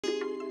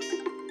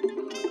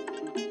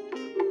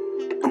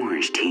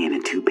orange, tan,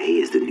 and toupee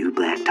is the new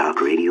black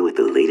talk radio with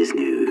the latest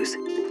news.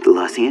 The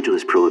Los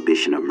Angeles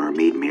Prohibition of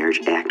Mermaid Marriage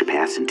Act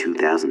passed in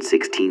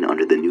 2016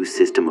 under the new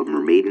system of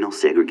mermaidal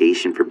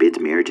segregation forbids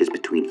marriages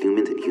between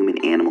humans and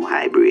human-animal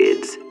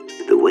hybrids.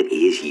 The What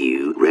Is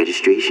You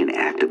Registration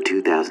Act of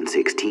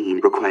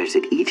 2016 requires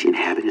that each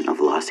inhabitant of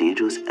Los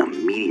Angeles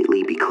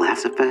immediately be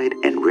classified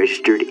and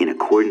registered in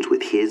accordance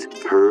with his,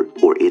 her,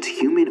 or its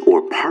human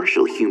or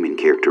partial human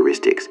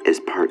characteristics as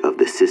part of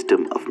the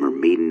system of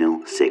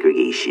mermaidal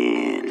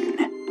segregation.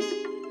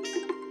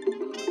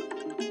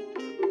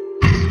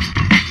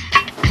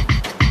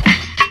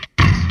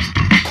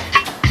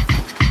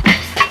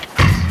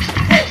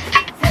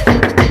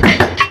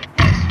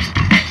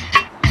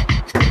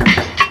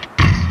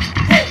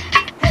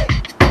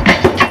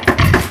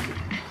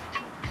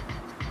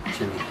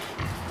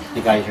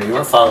 You got here. You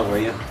weren't followed, were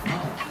you? No.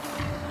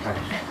 Alright,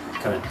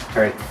 come in.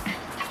 Hurry.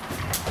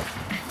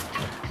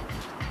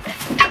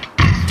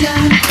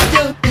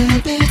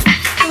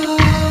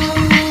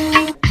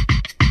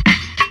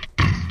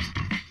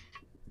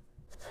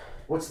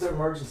 What's the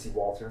emergency,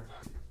 Walter?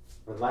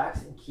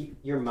 Relax and keep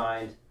your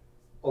mind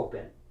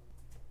open.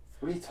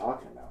 What are you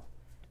talking about?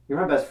 You're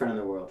my best friend in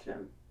the world,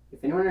 Jim.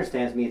 If anyone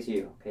understands me, it's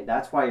you. Okay,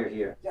 that's why you're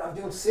here. Yeah, I'm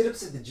doing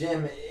sit-ups at the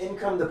gym. In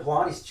come the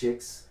Pilates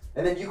chicks.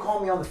 And then you call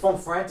me on the phone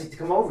frantic to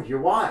come over here.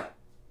 Why?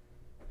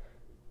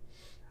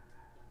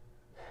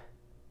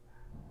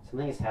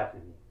 Something has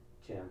happened to me,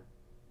 Jim.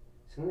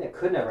 Something that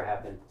could never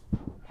happen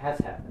has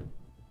happened.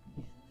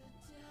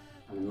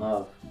 I'm in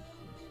love.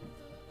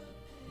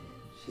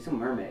 She's a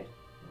mermaid.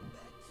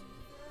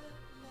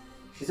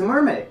 She's a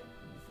mermaid.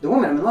 The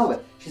woman I'm in love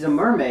with. She's a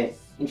mermaid,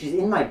 and she's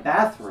in my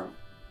bathroom.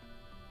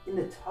 In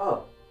the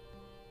tub.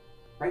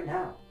 Right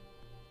now.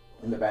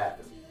 In the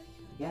bathroom?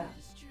 Yeah.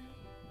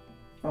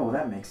 Oh, well,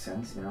 that makes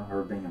sense. You know,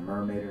 her being a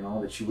mermaid and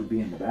all, that she would be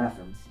in the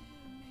bathroom.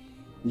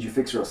 Did you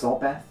fix her a salt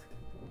bath?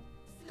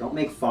 Don't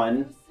make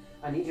fun.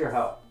 I need your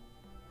help.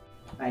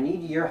 I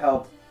need your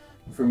help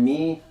for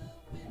me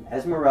and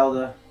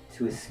Esmeralda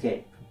to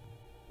escape.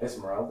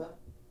 Esmeralda?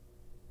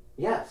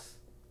 Yes.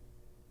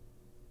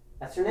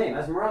 That's her name,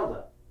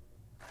 Esmeralda.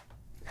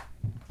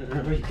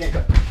 No, you can't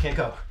go. You can't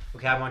go.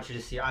 Okay, I want you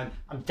to see her.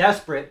 I'm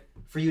desperate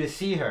for you to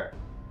see her.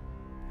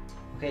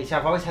 Okay, see,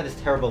 I've always had this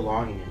terrible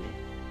longing in me.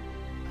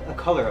 A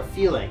color, a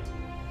feeling.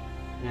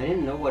 And I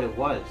didn't know what it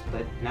was,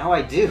 but now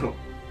I do.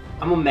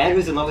 I'm a man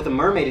who's in love with a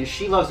mermaid and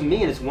she loves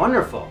me and it's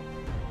wonderful.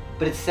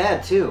 But it's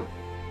sad too.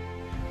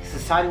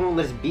 Society won't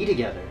let us be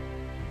together.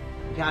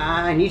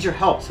 I need your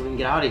help so we can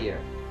get out of here.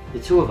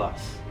 The two of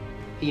us.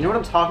 Hey, you know what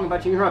I'm talking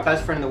about? You're my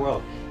best friend in the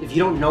world. If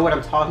you don't know what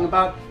I'm talking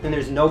about, then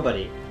there's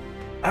nobody.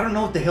 I don't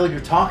know what the hell you're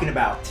talking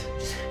about.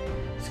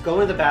 Just go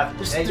into the bathroom.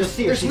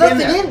 There's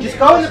nothing in there. Just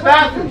go in the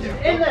bathroom. She's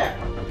in there.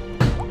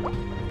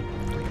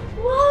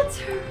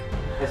 Walter!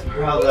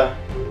 Esmeralda.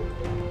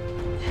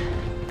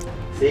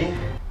 See?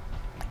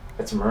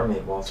 That's a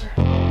mermaid, Walter.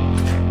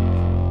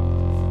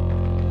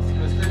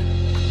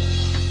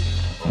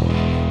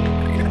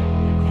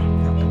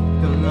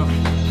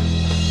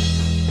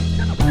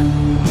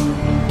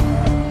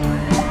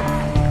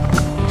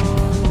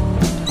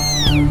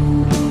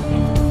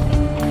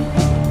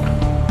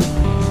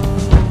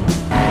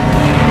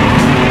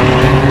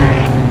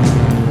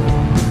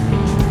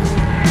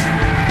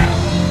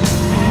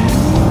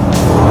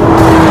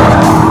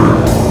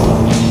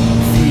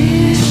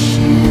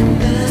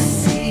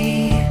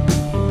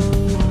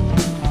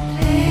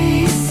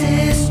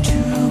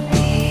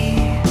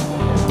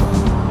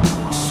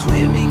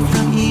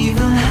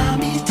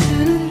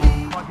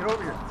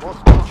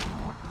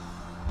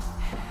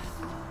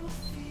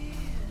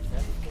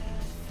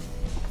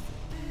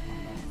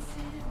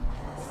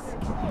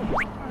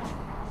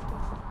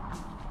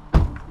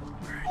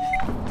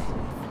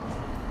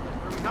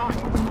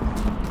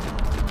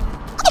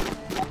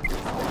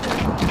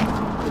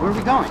 Where are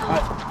we going?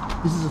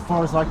 This is as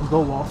far as I can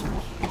go, Walter.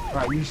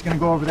 Alright, you're just gonna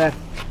go over that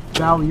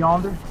valley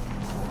yonder.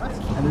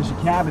 And there's a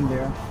cabin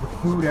there with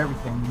food,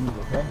 everything you need,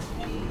 okay?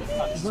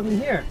 Just let me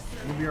here.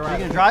 You'll be Are alright.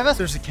 you gonna drive us?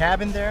 There's a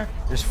cabin there.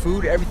 There's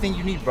food, everything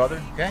you need, brother,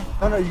 okay?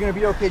 No, you're gonna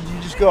be okay.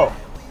 You just go.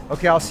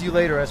 Okay, I'll see you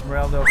later,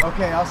 Esmeralda.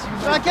 Okay, I'll see you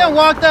later. I can't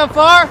walk that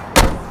far.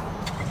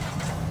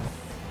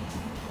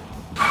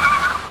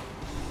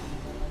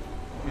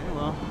 Okay,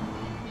 well.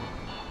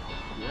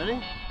 You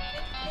ready?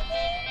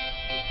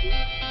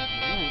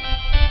 Alright.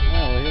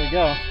 Oh, well, here we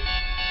go.